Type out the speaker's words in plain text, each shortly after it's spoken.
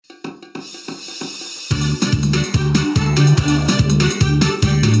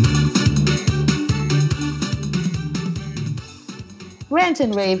Rant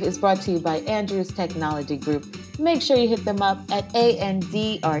and Rave is brought to you by Andrews Technology Group. Make sure you hit them up at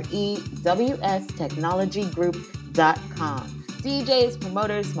andrewstechnologygroup.com. DJs,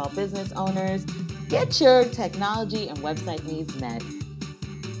 promoters, small business owners, get your technology and website needs met.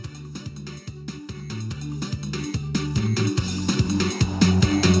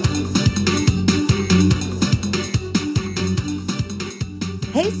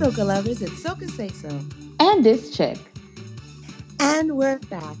 Hey, Soca lovers, it's Soca Say So. And this chick. And we're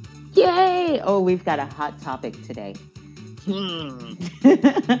back. Yay! Oh, we've got a hot topic today.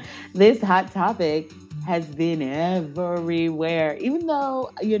 This hot topic has been everywhere. Even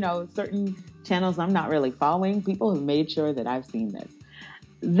though, certain channels I'm not really following, people have made sure that I've seen this.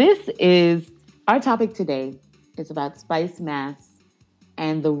 Our topic today is about Spice Masks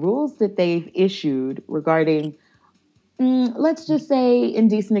and the rules that they've issued regarding, let's just say,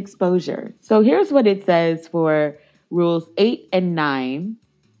 indecent exposure. So here's what it says for rules 8 and 9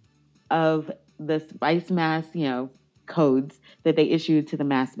 of the Spice Mask, codes that they issued to the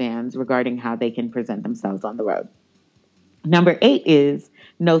mass bands regarding how they can present themselves on the road. Number 8 is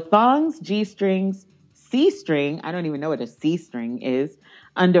no thongs, G-strings, C-string, I don't even know what a C-string is,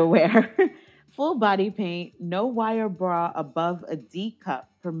 underwear, full body paint, no wire bra above a D cup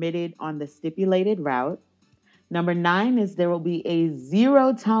permitted on the stipulated route. Number 9 is there will be a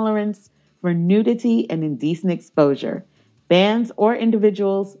zero tolerance for nudity and indecent exposure. Bands or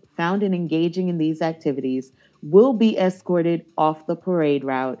individuals found in engaging in these activities will be escorted off the parade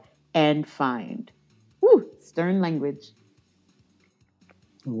route and fined. Whew, stern language.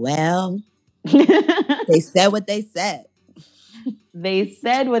 Well, they said what they said. They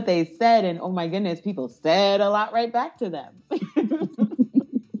said what they said, and oh my goodness, people said a lot right back to them.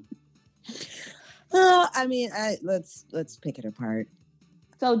 Let's pick it apart.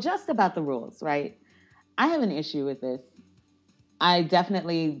 So just about the rules, right? I have an issue with this. I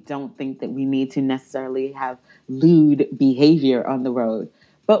definitely don't think that we need to necessarily have lewd behavior on the road.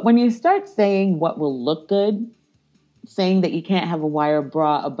 But when you start saying what will look good, saying that you can't have a wire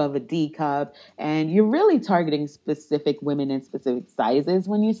bra above a D cup, and you're really targeting specific women in specific sizes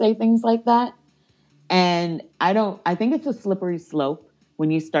when you say things like that. And I think it's a slippery slope when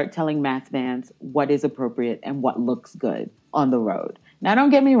you start telling mass bands what is appropriate and what looks good on the road. Now,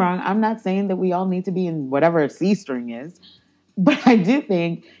 don't get me wrong. I'm not saying that we all need to be in whatever a C string is. But I do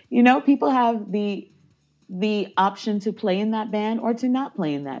think, people have the option to play in that band or to not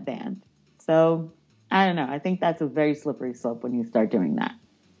play in that band. So, I don't know. I think that's a very slippery slope when you start doing that.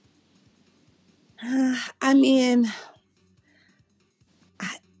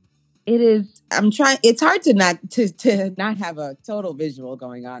 It is. I'm trying. It's hard to not have a total visual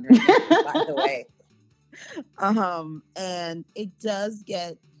going on right now, by the way. And it does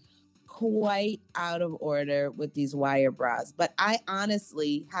get quite out of order with these wire bras, but I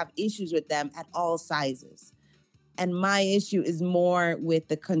honestly have issues with them at all sizes. And my issue is more with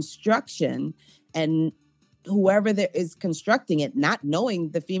the construction and whoever there is constructing it, not knowing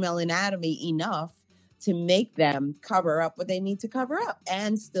the female anatomy enough to make them cover up what they need to cover up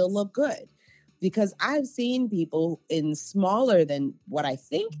and still look good. Because I've seen people in smaller than what I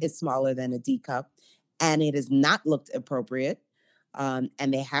think is smaller than a D cup, and it has not looked appropriate. And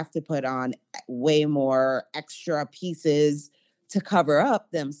they have to put on way more extra pieces to cover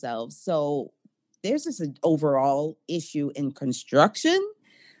up themselves. So there's just an overall issue in construction.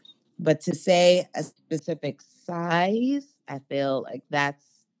 But to say a specific size, I feel like that's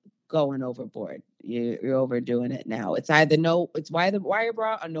going overboard. You're overdoing it now. It's either wire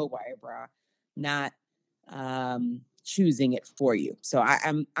bra or no wire bra, not choosing it for you. So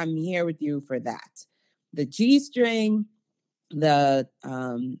I'm here with you for that. The G-string, the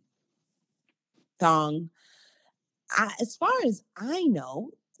thong. As far as I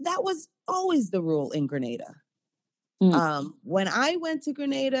know, that was always the rule in Grenada. When I went to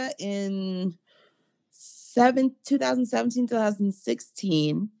Grenada in 2017,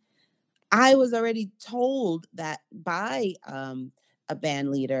 2016, I was already told that by a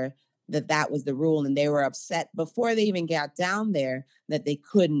band leader that was the rule, and they were upset before they even got down there that they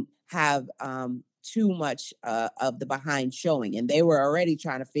couldn't have too much of the behind showing, and they were already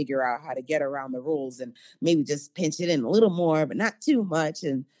trying to figure out how to get around the rules and maybe just pinch it in a little more, but not too much.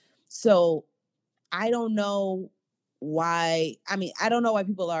 And so I don't know why. I don't know why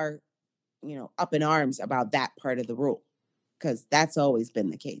people are, up in arms about that part of the rule, because that's always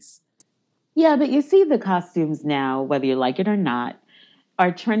been the case. Yeah, but you see the costumes now, whether you like it or not,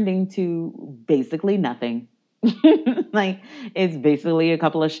 are trending to basically nothing. Like, it's basically a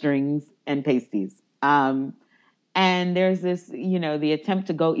couple of strings and pasties. And there's this, the attempt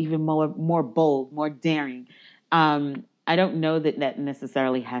to go even more bold, more daring. I I don't know that that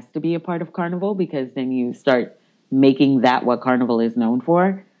necessarily has to be a part of Carnival because then you start making that what Carnival is known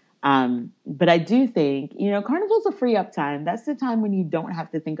for. But I do think, Carnival's a free up time. That's the time when you don't have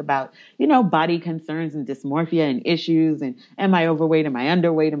to think about, body concerns and dysmorphia and issues and am I overweight? Am I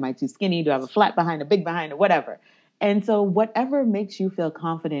underweight? Am I too skinny? Do I have a flat behind, a big behind, or whatever? And so whatever makes you feel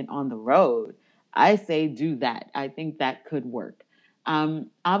confident on the road, I say do that. I think that could work.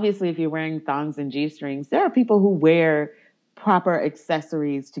 Obviously, if you're wearing thongs and G strings, there are people who wear proper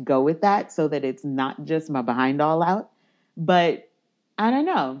accessories to go with that so that it's not just my behind all out. But I don't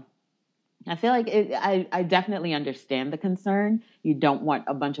know. I feel like I definitely understand the concern. You don't want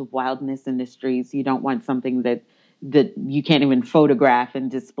a bunch of wildness in the streets. You don't want something that you can't even photograph and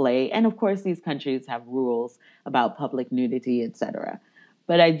display. And of course, these countries have rules about public nudity, etc.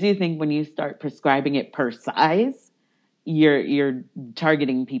 But I do think when you start prescribing it per size, you're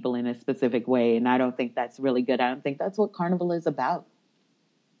targeting people in a specific way, and I don't think that's really good. I don't think that's what Carnival is about.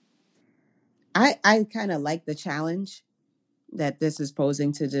 I kind of like the challenge that this is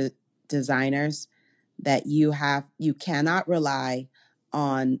posing to the designers, that you cannot rely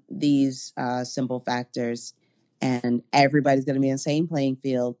on these simple factors, and everybody's going to be in the same playing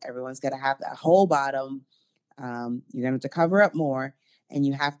field. Everyone's going to have that whole bottom. You're going to have to cover up more, and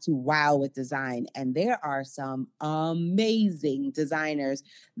you have to wow with design. And there are some amazing designers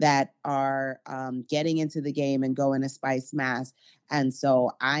that are getting into the game and going to Spice Mass. And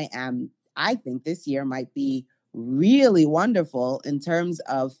so I think this year might be really wonderful in terms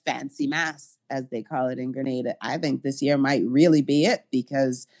of fancy mass, as they call it in Grenada. I think this year might really be it,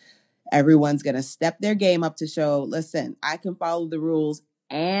 because everyone's going to step their game up to show, listen, I can follow the rules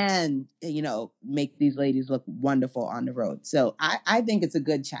and, make these ladies look wonderful on the road. So I think it's a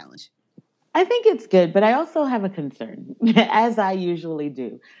good challenge. I think it's good, but I also have a concern, as I usually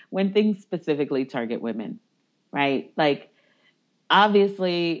do, when things specifically target women, right? Like,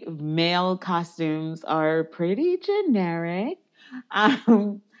 obviously, male costumes are pretty generic.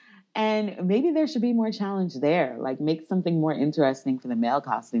 Um, and maybe there should be more challenge there, like make something more interesting for the male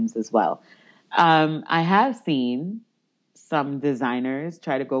costumes as well. I have seen some designers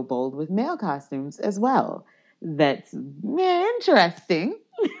try to go bold with male costumes as well. That's interesting.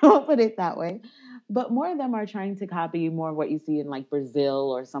 I'll put it that way. But more of them are trying to copy more of what you see in like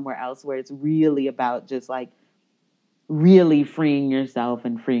Brazil or somewhere else, where it's really about just like really freeing yourself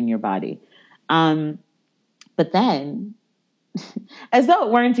and freeing your body. But then, as though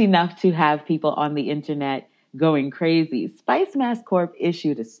it weren't enough to have people on the internet going crazy, Spice Mass Corp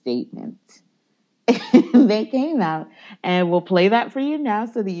issued a statement. They came out, and we'll play that for you now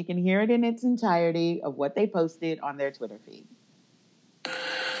so that you can hear it in its entirety of what they posted on their Twitter feed.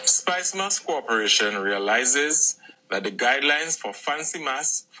 Spice Mass Corporation realizes that the guidelines for Fancy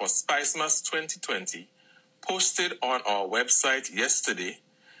Mass for Spice Mass 2020, posted on our website yesterday,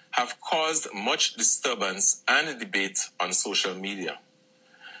 have caused much disturbance and debate on social media.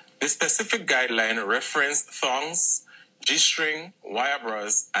 The specific guideline referenced thongs, G-string, wire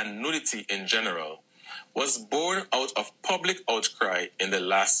bras, and nudity in general, was born out of public outcry in the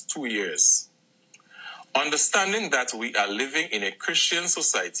last 2 years. Understanding that we are living in a Christian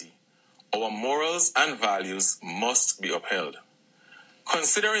society, our morals and values must be upheld.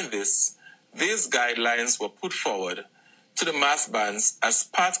 Considering this, these guidelines were put forward to the mass bands as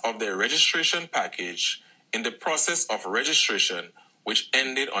part of their registration package in the process of registration, which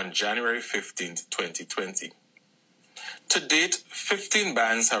ended on January 15, 2020. To date, 15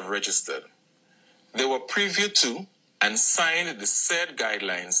 bands have registered. They were previewed to and signed the said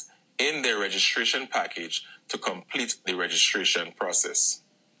guidelines in their registration package to complete the registration process.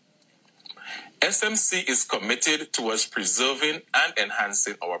 SMC is committed towards preserving and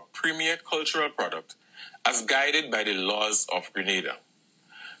enhancing our premier cultural product as guided by the laws of Grenada.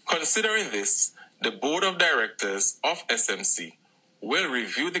 Considering this, the Board of Directors of SMC will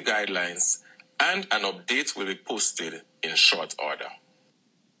review the guidelines, and an update will be posted in short order.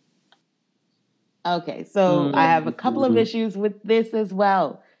 Okay, so I have a couple of issues with this as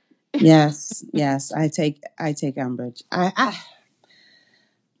well. Yes, I take umbrage. I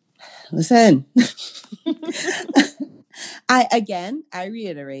listen. I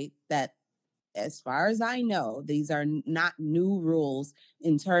reiterate that as far as I know, these are not new rules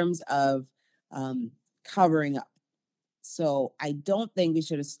in terms of covering up. So I don't think we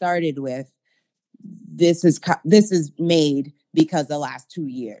should have started with this is made because the last 2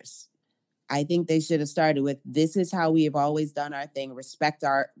 years. I think they should have started with, this is how we have always done our thing. Respect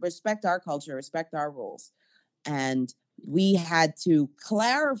our culture, respect our rules. And we had to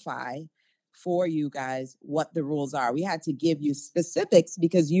clarify for you guys what the rules are. We had to give you specifics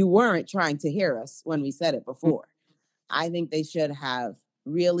because you weren't trying to hear us when we said it before. I think they should have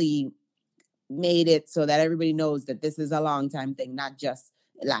really made it so that everybody knows that this is a long time thing, not just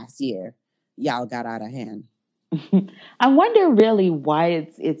last year. Y'all got out of hand. I wonder really why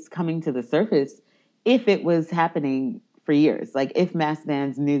it's coming to the surface if it was happening for years. Like if mass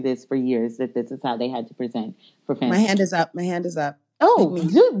bands knew this for years that this is how they had to present for fans. My hand is up. My hand is up. Oh,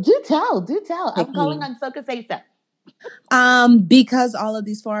 do tell. I'm calling on Soka Sesa. Because all of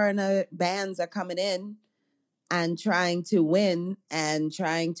these foreigner bands are coming in and trying to win and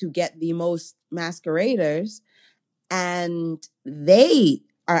trying to get the most masqueraders, and they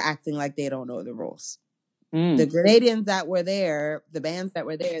are acting like they don't know the rules. The Grenadians that were there, the bands that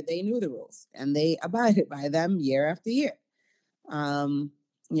were there, they knew the rules and they abided by them year after year.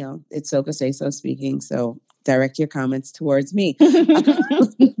 It's Soka Say So speaking, so direct your comments towards me.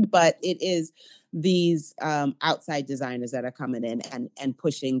 But it is these outside designers that are coming in and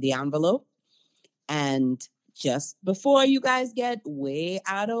pushing the envelope. And just before you guys get way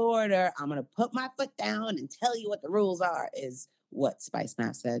out of order, I'm going to put my foot down and tell you what the rules are, is what Spice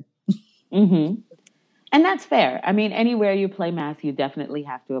Mass said. Mm-hmm. And that's fair. I mean, anywhere you play mass, you definitely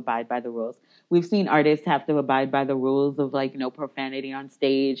have to abide by the rules. We've seen artists have to abide by the rules of like no profanity on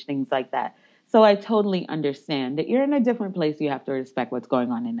stage, things like that. So I totally understand that you're in a different place. You have to respect what's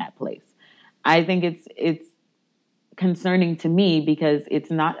going on in that place. I think it's concerning to me because it's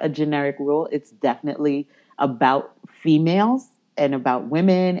not a generic rule. It's definitely about females and about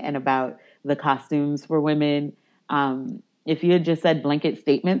women and about the costumes for women. If you had just said blanket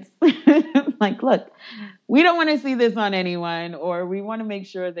statements, like, look, we don't want to see this on anyone, or we want to make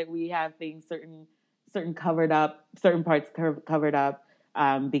sure that we have things certain covered up, certain parts covered up,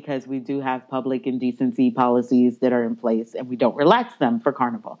 because we do have public indecency policies that are in place, and we don't relax them for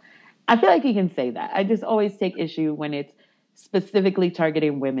Carnival. I feel like you can say that. I just always take issue when it's specifically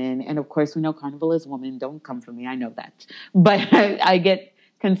targeting women, and of course, we know Carnival is women. Don't come for me. I know that, but I get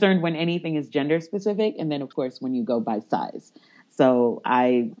concerned when anything is gender specific, and then of course when you go by size. So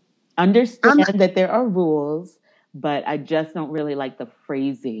I understand that there are rules, but I just don't really like the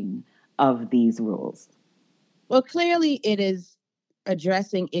phrasing of these rules. Well, clearly it is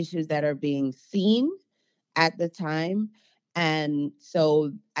addressing issues that are being seen at the time. And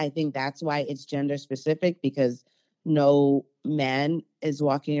so I think that's why it's gender specific, because no man is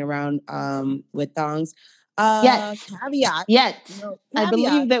walking around with thongs. Caveat. No, I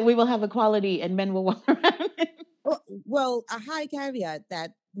believe that we will have equality and men will walk around. Well, a high caveat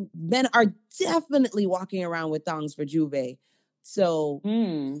that men are definitely walking around with thongs for Juve. So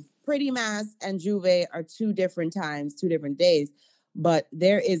Pretty Mass and Juve are two different times, 2 different days. But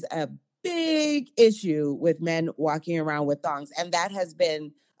there is a big issue with men walking around with thongs. And that has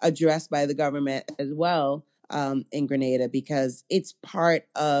been addressed by the government as well in Grenada, because it's part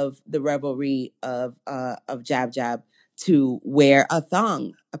of the revelry of Jab Jab to wear a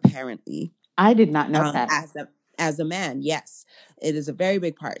thong, apparently. I did not know that. As a man, yes. It is a very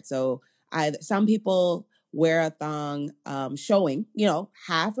big part. So some people wear a thong showing,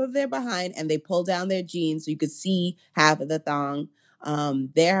 half of their behind, and they pull down their jeans so you could see half of the thong.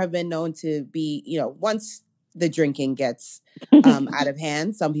 There have been known to be, once the drinking gets out of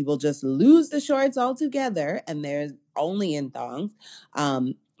hand, some people just lose the shorts altogether and they're only in thongs.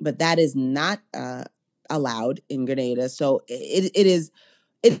 But that is not allowed in Grenada. So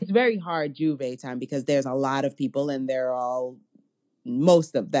it's very hard Juve time, because there's a lot of people and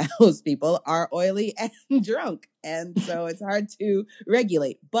most of those people are oily and drunk. And so it's hard to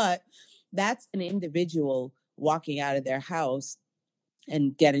regulate. But that's an individual walking out of their house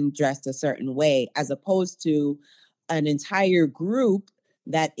and getting dressed a certain way, as opposed to an entire group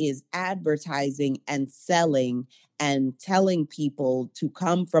that is advertising and selling and telling people to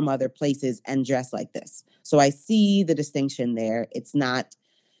come from other places and dress like this. So I see the distinction there. It's not,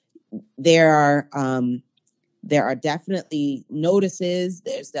 there are definitely notices.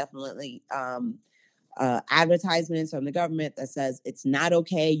 There's definitely advertisements from the government that says it's not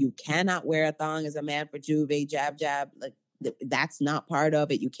okay. You cannot wear a thong as a man for Juve, Jab Jab. Like, that's not part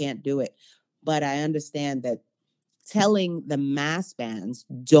of it. You can't do it. But I understand that telling the mass bands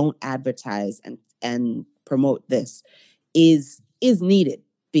don't advertise and promote this is needed,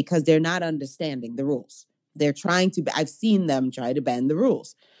 because they're not understanding the rules. They're trying to, I've seen them try to bend the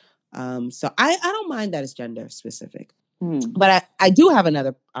rules. So I don't mind that it's gender specific. But I do have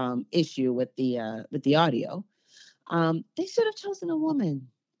another issue with the audio. They should have chosen a woman.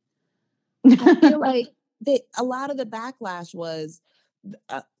 I feel like a lot of the backlash was,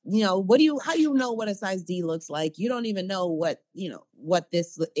 how do you know what a size D looks like? You don't even know what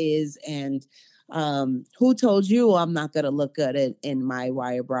this is, and who told you I'm not gonna look good in my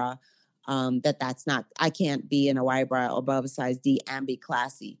wire bra? that's not, I can't be in a wire bra above a size D and be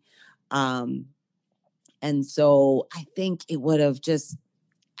classy. And so I think it would have just,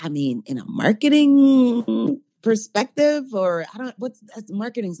 I mean, in a marketing perspective, or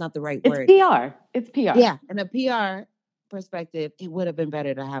marketing's not the right word. It's PR. Yeah, in a PR perspective, it would have been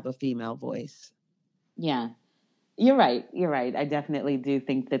better to have a female voice. Yeah. You're right. I definitely do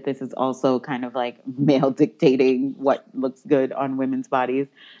think that this is also kind of like male dictating what looks good on women's bodies,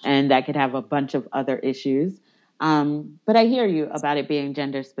 and that could have a bunch of other issues. But I hear you about it being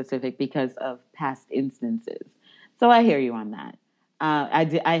gender specific because of past instances. So I hear you on that.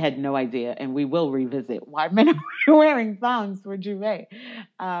 I had no idea, and we will revisit why men are wearing thongs for J'ouvert,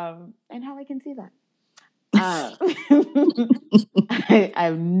 and how I can see that. I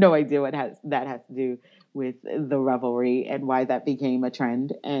have no idea what that has to do with the revelry and why that became a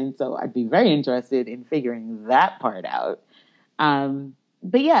trend, and so I'd be very interested in figuring that part out.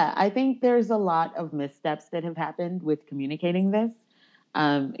 But yeah, I think there's a lot of missteps that have happened with communicating this.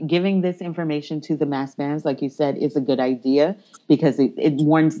 Giving this information to the mass bands, like you said, is a good idea because it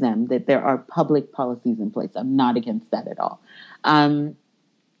warns them that there are public policies in place. I'm not against that at all.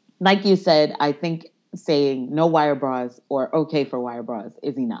 Like you said, I think saying no wire bras or okay for wire bras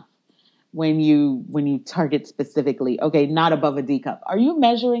is enough. When you target specifically, okay, not above a D cup. Are you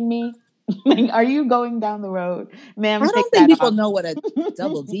measuring me? Are you going down the road, ma'am? I don't think people know what a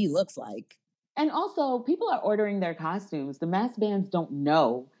double D looks like. And also, people are ordering their costumes. The mass bands don't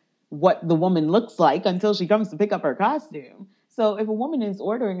know what the woman looks like until she comes to pick up her costume. So if a woman is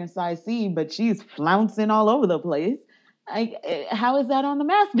ordering a size C, but she's flouncing all over the place, how is that on the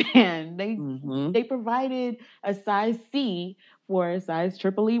mass band? They provided a size C for a size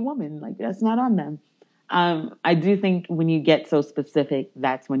triple E woman. Like, that's not on them. I do think when you get so specific,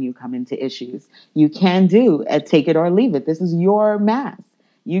 that's when you come into issues. You can do a take it or leave it. This is your mass.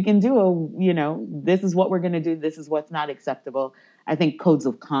 You can do this is what we're going to do. This is what's not acceptable. I think codes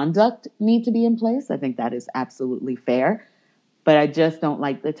of conduct need to be in place. I think that is absolutely fair. But I just don't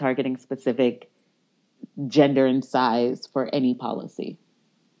like the targeting specific gender and size for any policy.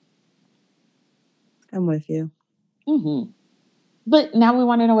 I'm with you. Mm-hmm. But now we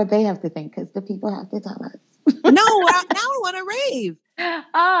want to know what they have to think because the people have to tell us. No, now I want to rave.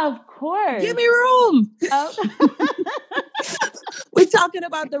 Of course. Give me room. Oh. We're talking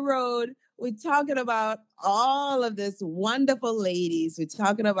about the road. We're talking about all of this wonderful ladies. We're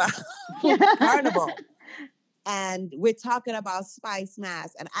talking about Carnival. And we're talking about Spice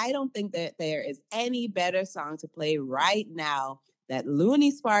Mass. And I don't think that there is any better song to play right now than Looney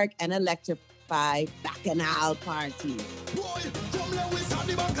Spark and Electrify Bacchanal Party. Boy, come let we start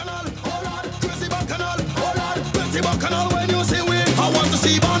the Bacchanal. Hold on, crazy Bacchanal. Hold on, plenty Bacchanal when you say we. I want to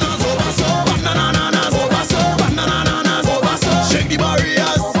see bananas over so. Bananas over so. Bananas over so. Shake the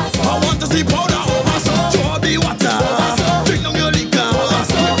barriers. I want to see powder over so. Draw the water. Drink down your liquor. We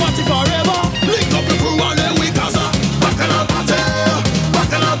party forever. Link up the crew and then we cause a Bacchanal party.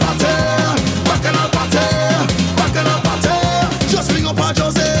 Bacchanal party. Bacchanal party. Bacchanal party. Just bring up a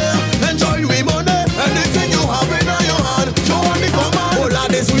Jose. Enjoy we money. Anything you have in your hand. Show on the command. All of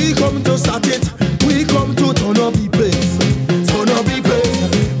this we come to start it. We come to turn up the place. Turn up the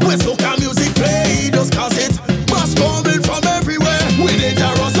place.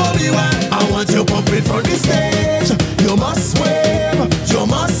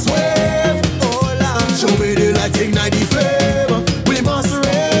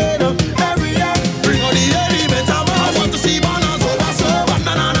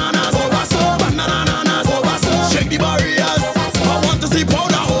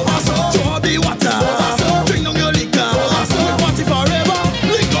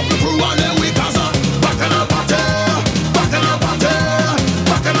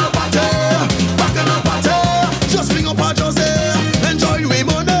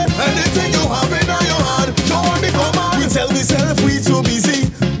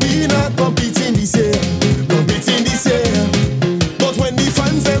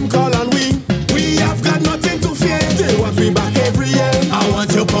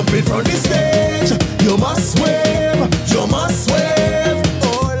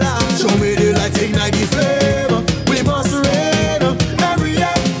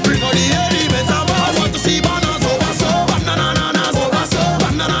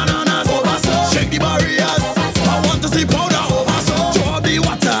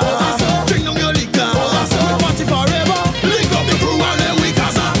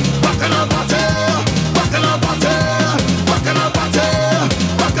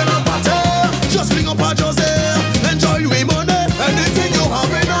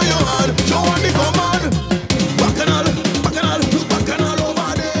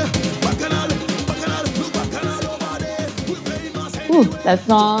 That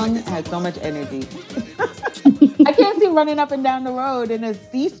song has so much energy. I can't see running up and down the road in a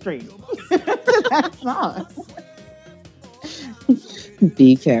C street. That song.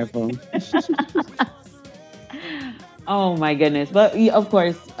 Be careful. Oh my goodness. But of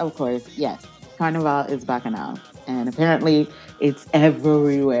course, yes. Carnival is Bacchanal. And apparently it's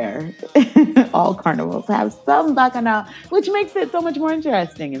everywhere. All carnivals have some Bacchanal, which makes it so much more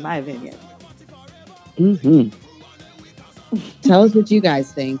interesting, in my opinion. Tell us what you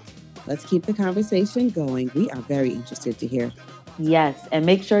guys think. Let's keep the conversation going. We are very interested to hear. Yes, and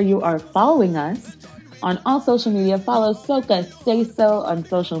make sure you are following us on all social media. Follow Soca Say So on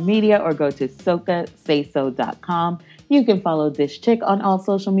social media or go to socasayso.com. You can follow This Chick on all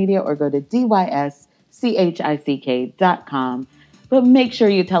social media or go to dyschick.com. But make sure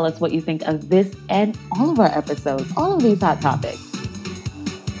you tell us what you think of this and all of our episodes, all of these hot topics.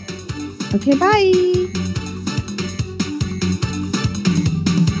 Okay, bye.